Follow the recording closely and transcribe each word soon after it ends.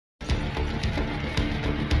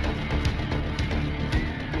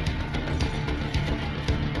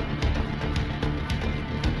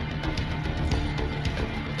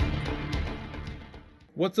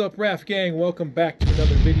What's up, RAF gang? Welcome back to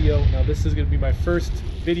another video. Now this is going to be my first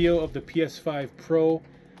video of the PS5 Pro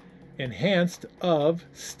enhanced of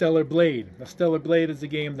Stellar Blade. Now Stellar Blade is a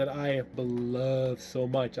game that I love so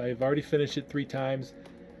much. I've already finished it 3 times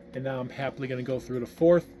and now I'm happily going to go through the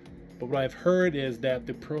 4th. But what I've heard is that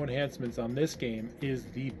the Pro enhancements on this game is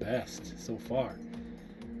the best so far.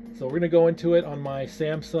 So we're going to go into it on my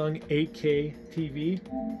Samsung 8K TV.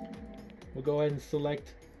 We'll go ahead and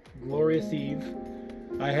select Glorious Eve.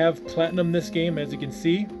 I have platinum this game, as you can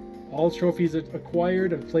see. All trophies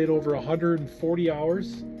acquired. I've played over 140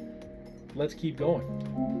 hours. Let's keep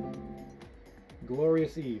going.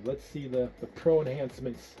 Glorious Eve. Let's see the Pro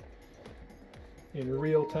enhancements in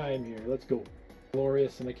real time here. Let's go.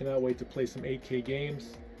 Glorious, and I cannot wait to play some 8K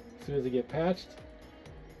games as soon as they get patched.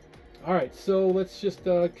 Alright, so let's just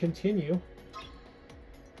continue.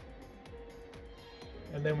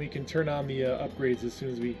 And then we can turn on the upgrades as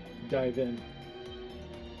soon as we dive in.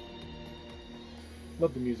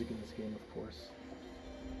 Love the music in this game, of course.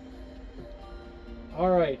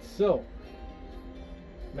 Alright, so.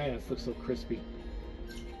 Man, this looks so crispy.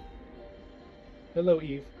 Hello,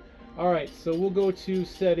 Eve. Alright, so we'll go to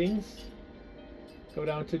settings. Go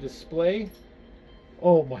down to display.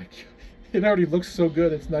 Oh my god. It already looks so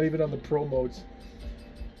good. It's not even on the Pro modes.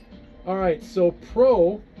 Alright, so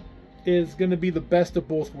Pro is going to be the best of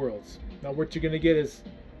both worlds. Now what you're going to get is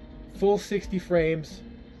full 60 frames.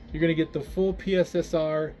 You're going to get the full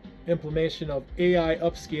PSSR implementation of AI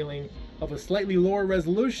upscaling of a slightly lower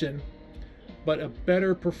resolution, but a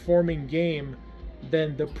better performing game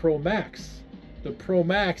than the Pro Max. The Pro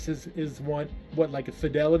Max is what like a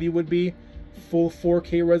fidelity would be, full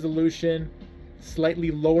 4K resolution,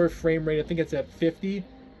 slightly lower frame rate. I think it's at 50,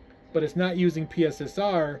 but it's not using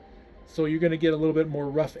PSSR, so you're going to get a little bit more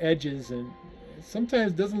rough edges and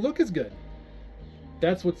sometimes doesn't look as good.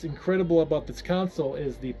 That's what's incredible about this console,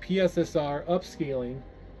 is the PSSR upscaling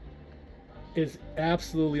is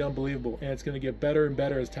absolutely unbelievable, and it's going to get better and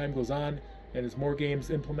better as time goes on, and as more games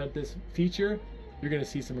implement this feature, you're going to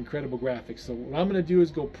see some incredible graphics. So what I'm going to do is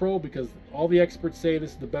go Pro, because all the experts say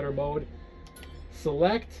this is the better mode.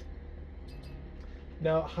 Select.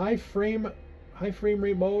 Now high frame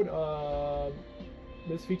rate mode,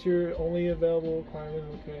 this feature only available requirement,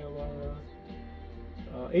 okay,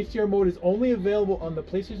 HDR mode is only available on the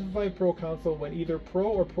PlayStation 5 Pro console when either Pro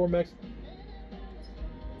or Pro Max.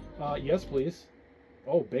 Yes, please.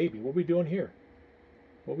 Oh, baby, what are we doing here?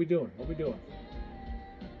 What are we doing? What are we doing?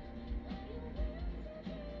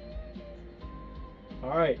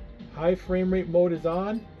 All right, high frame rate mode is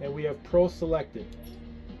on, and we have Pro selected.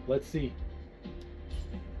 Let's see.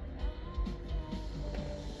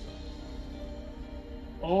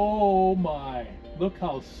 Oh my! Look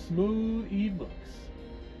how smooth Eve looks.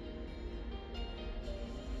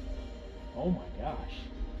 Oh my gosh.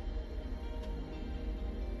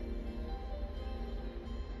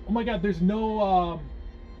 Oh my god, there's no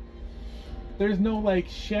like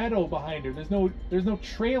shadow behind her. There's no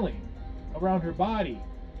trailing around her body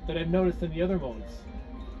that I've noticed in the other modes.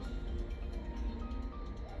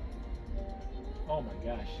 Oh my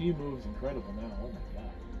gosh, she moves incredible now. Oh my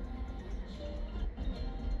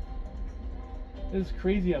god. It's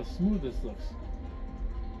crazy how smooth this looks.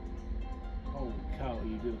 Holy cow,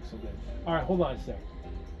 you do look so good. All right, hold on a sec.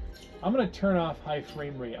 I'm gonna turn off high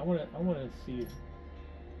frame rate. I wanna see if,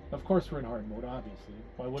 of course we're in hard mode, obviously.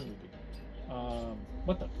 Why wouldn't we be?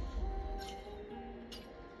 What the?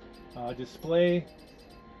 Display.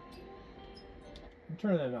 I'm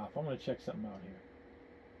turning that off. I'm gonna check something out here.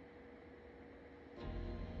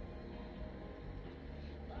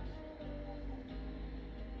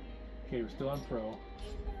 Okay, we're still on Pro.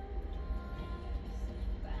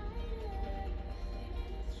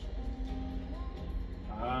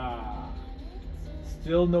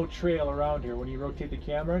 Still no trail around here. When you rotate the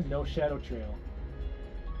camera, no shadow trail.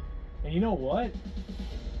 And you know what?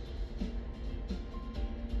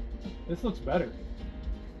 This looks better.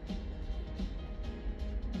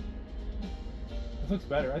 This looks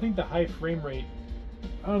better. I think the high frame rate,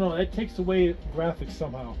 I don't know, that takes away graphics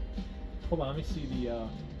somehow. Hold on, let me see the...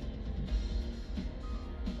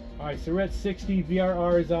 Alright, so we're at 60,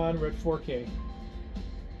 VRR is on, we're at 4K.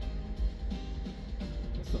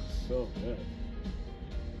 This looks so good.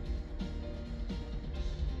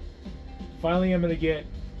 Finally, I'm going to get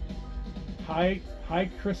high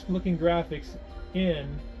crisp looking graphics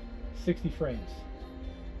in 60 frames.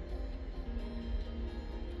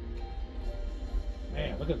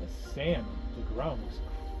 Man, look at the sand. The ground looks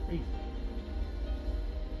crazy.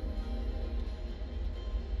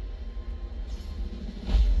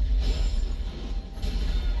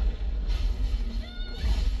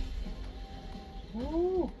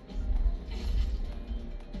 Ooh.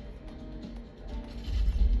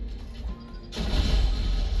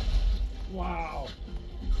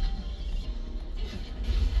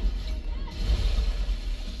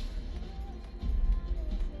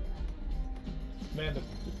 Man, the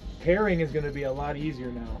pairing is going to be a lot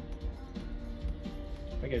easier now.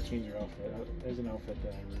 I gotta change your outfit. There's an outfit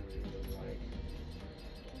that I really, really like.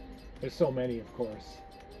 There's so many, of course.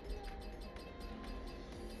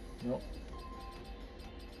 Nope.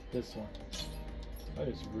 This one. I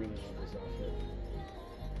just really love this outfit.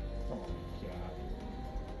 Oh my god.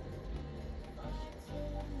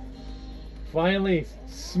 Finally,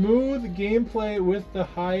 smooth gameplay with the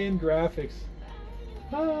high-end graphics.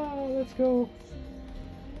 Ah, let's go.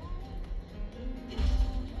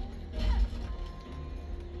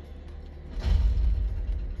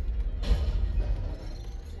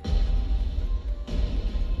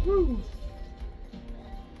 Woo.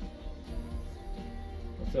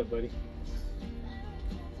 What's up, buddy?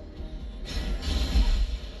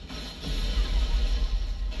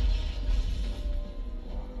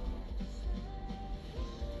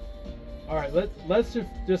 All right, let's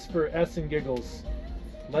just for S and giggles,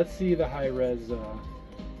 let's see the high res.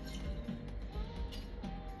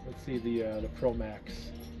 Let's see the Pro Max,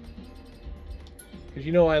 because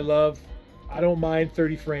you know I don't mind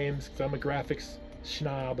 30 frames because I'm a graphics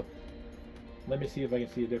schnob. Let me see if I can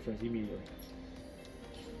see a difference immediately.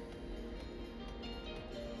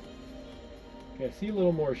 Okay, I see a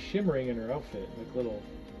little more shimmering in her outfit, like little.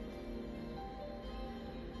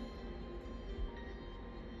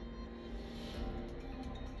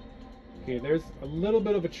 Okay, there's a little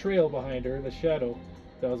bit of a trail behind her, the shadow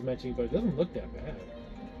that I was mentioning, but it doesn't look that bad.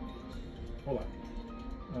 Hold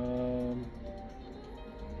on.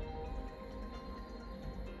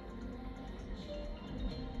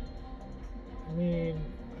 I mean,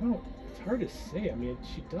 it's hard to say. I mean,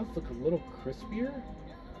 she does look a little crispier.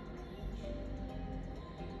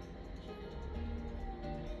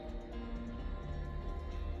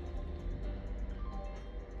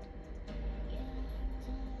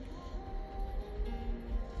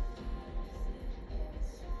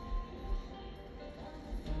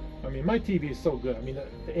 I mean, my TV is so good. I mean,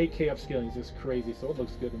 the 8K upscaling is just crazy, so it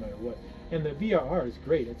looks good no matter what. And the VRR is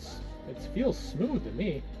great. It feels smooth to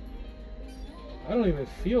me. I don't even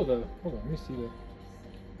feel the. Hold on, let me see the.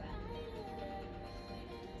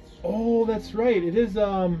 Oh, that's right. It is.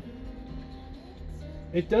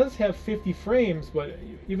 It does have 50 frames, but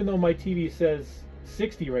even though my TV says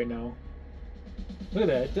 60 right now, look at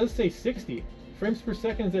that. It does say 60 frames per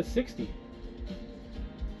second. Is at 60.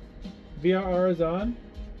 VRR is on.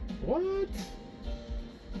 What?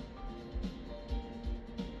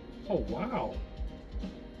 Oh wow.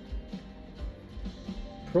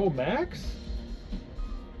 Pro Max?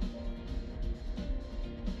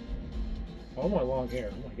 Oh, I want long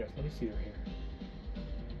hair. Oh my gosh, let me see her hair.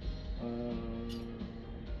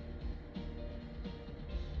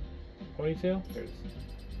 Ponytail? There it is.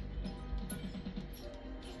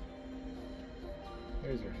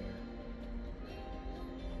 There's her hair.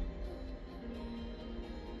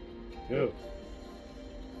 Dude.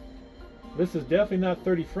 This is definitely not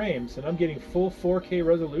 30 frames, and I'm getting full 4K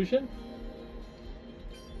resolution?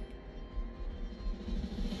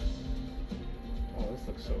 Oh, this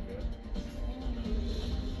looks so good.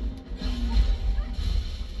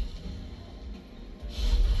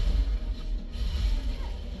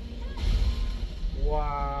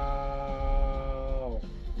 Wow.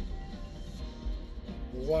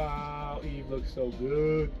 Wow, Eve looks so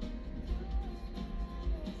good.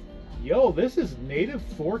 Yo, this is native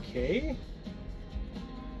 4K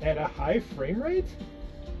at a high frame rate?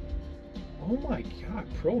 Oh my god,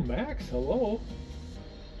 Pro Max, hello.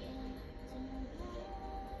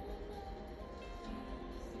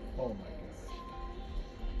 Oh my gosh.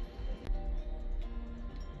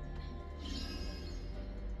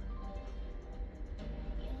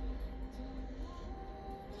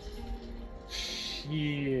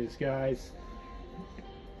 Jeez, guys.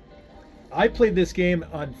 I played this game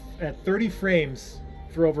at 30 frames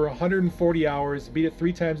for over 140 hours, beat it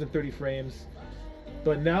 3 times in 30 frames.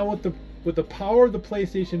 But now with the power of the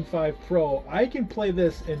PlayStation 5 Pro, I can play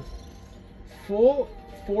this in full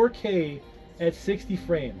 4K at 60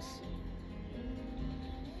 frames.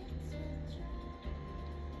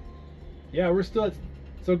 Yeah, we're still at,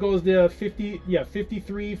 so it goes to 50, yeah,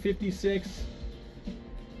 53, 56.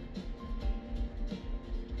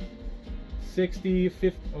 60,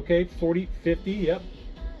 50, okay, 40, 50, yep.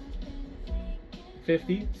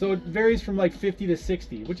 50. So it varies from like 50 to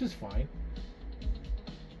 60, which is fine.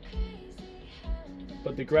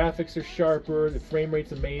 But the graphics are sharper, the frame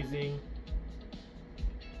rate's amazing.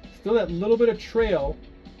 Still that little bit of trail,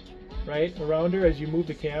 right, around her as you move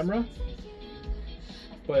the camera.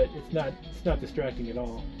 But it's not distracting at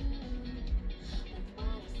all.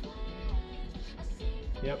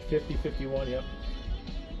 Yep, 50, 51, yep.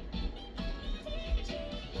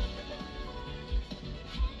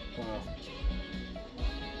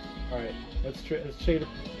 All right, let's shade it.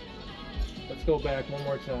 Let's go back one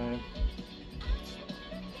more time.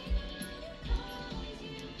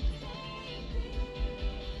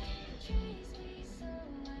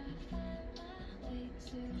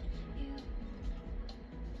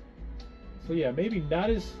 So yeah, maybe not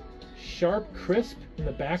as sharp, crisp in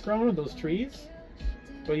the background of those trees,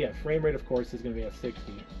 but yeah, frame rate of course is going to be at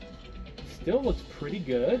 60. Still looks pretty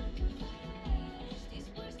good.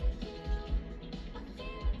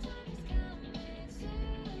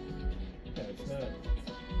 Yeah, it's not.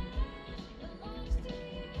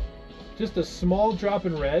 Just a small drop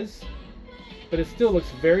in res, but it still looks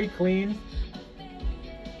very clean.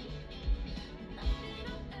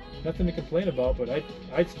 Nothing to complain about, but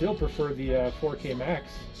I'd still prefer the 4K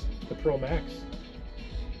Max, the Pro Max,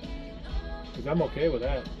 because I'm okay with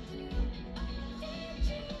that.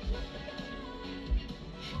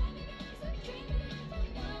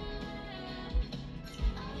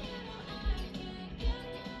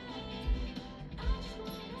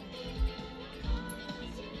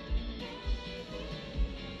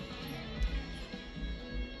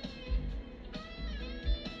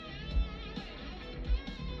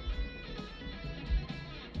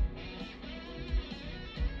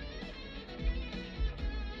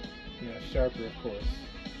 Yeah, sharper, of course.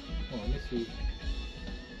 Oh, let me see.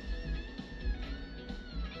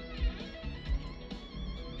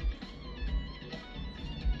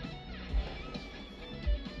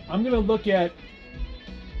 I'm gonna look at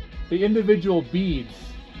the individual beads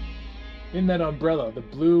in that umbrella. The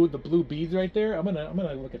blue beads right there. I'm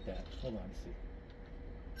gonna look at that. Hold on, see.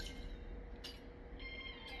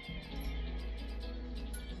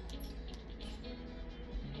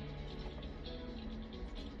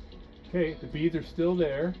 Okay, the beads are still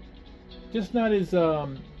there, just not as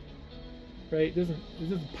right. It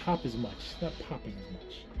doesn't pop as much. It's not popping as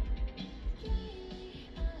much.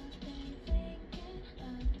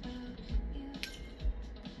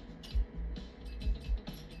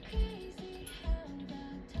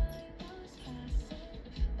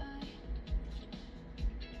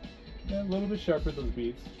 Yeah, a little bit sharper, those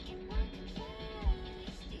beads.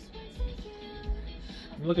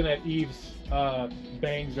 I'm looking at Eve's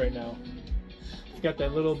bangs right now. It's got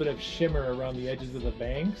that little bit of shimmer around the edges of the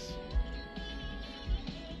bangs.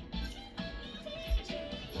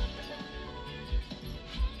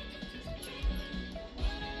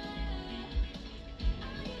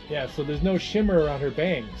 Yeah, so there's no shimmer around her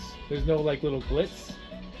bangs. There's no like little glitz.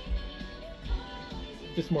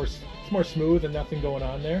 Just it's more smooth and nothing going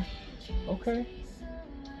on there. Okay.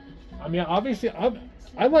 I mean, obviously,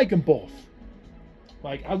 I like them both.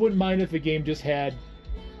 Like, I wouldn't mind if the game just had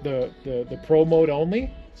the pro mode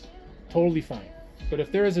only. Totally fine. But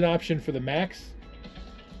if there is an option for the max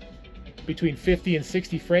between 50 and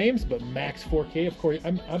 60 frames, but max 4K, of course,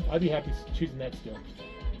 I'd be happy choosing that still.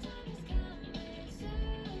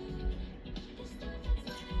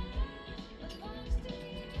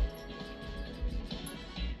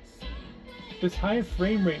 This high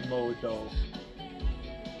frame rate mode, though,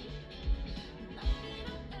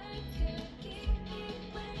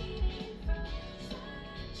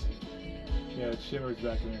 yeah, it shimmers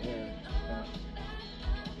back in her hair. Yeah.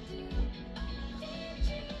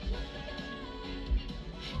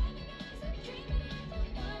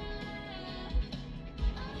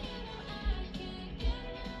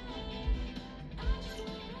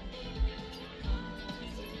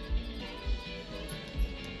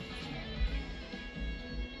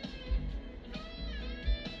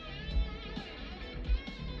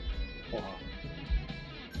 Wow.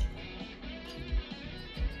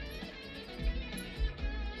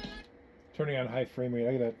 Turning on high frame rate,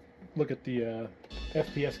 I gotta look at the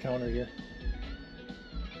FPS counter here.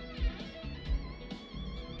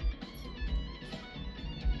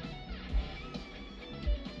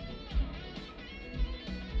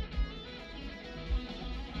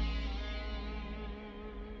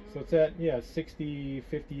 So it's at, yeah, 60,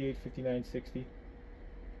 58, 59, 60.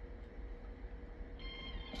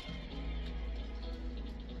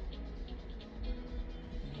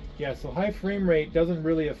 Yeah, so high frame rate doesn't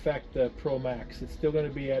really affect the Pro Max. It's still going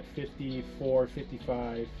to be at 54,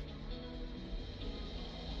 55.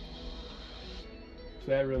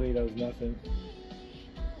 So that really does nothing.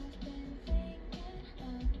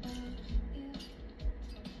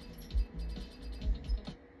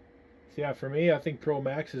 So yeah, for me, I think Pro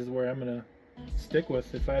Max is where I'm going to stick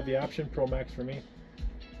with. If I have the option, Pro Max for me.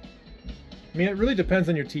 I mean, it really depends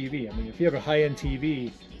on your TV. I mean, if you have a high-end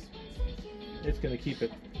TV, it's going to keep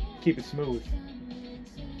it smooth.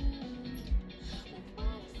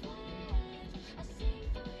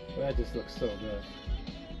 That just looks so good.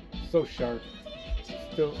 So sharp.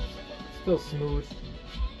 Still smooth.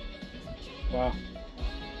 Wow.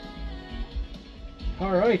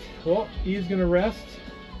 All right. Well, he's gonna rest.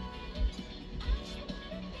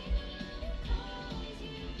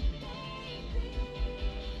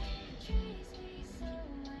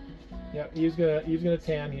 Yeah, he's gonna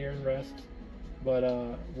tan here and rest. But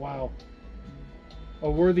wow, a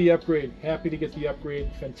worthy upgrade. Happy to get the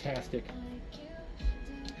upgrade. Fantastic.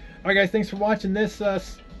 All right, guys. Thanks for watching this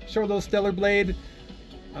Show Those Stellar Blade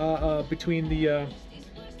between the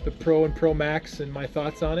Pro and Pro Max and my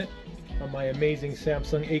thoughts on it on my amazing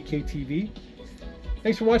Samsung 8K TV.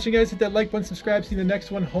 Thanks for watching, guys. Hit that like button, subscribe. See you in the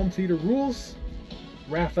next one. Home theater rules.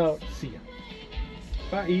 Raph out. See ya.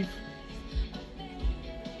 Bye, Eve.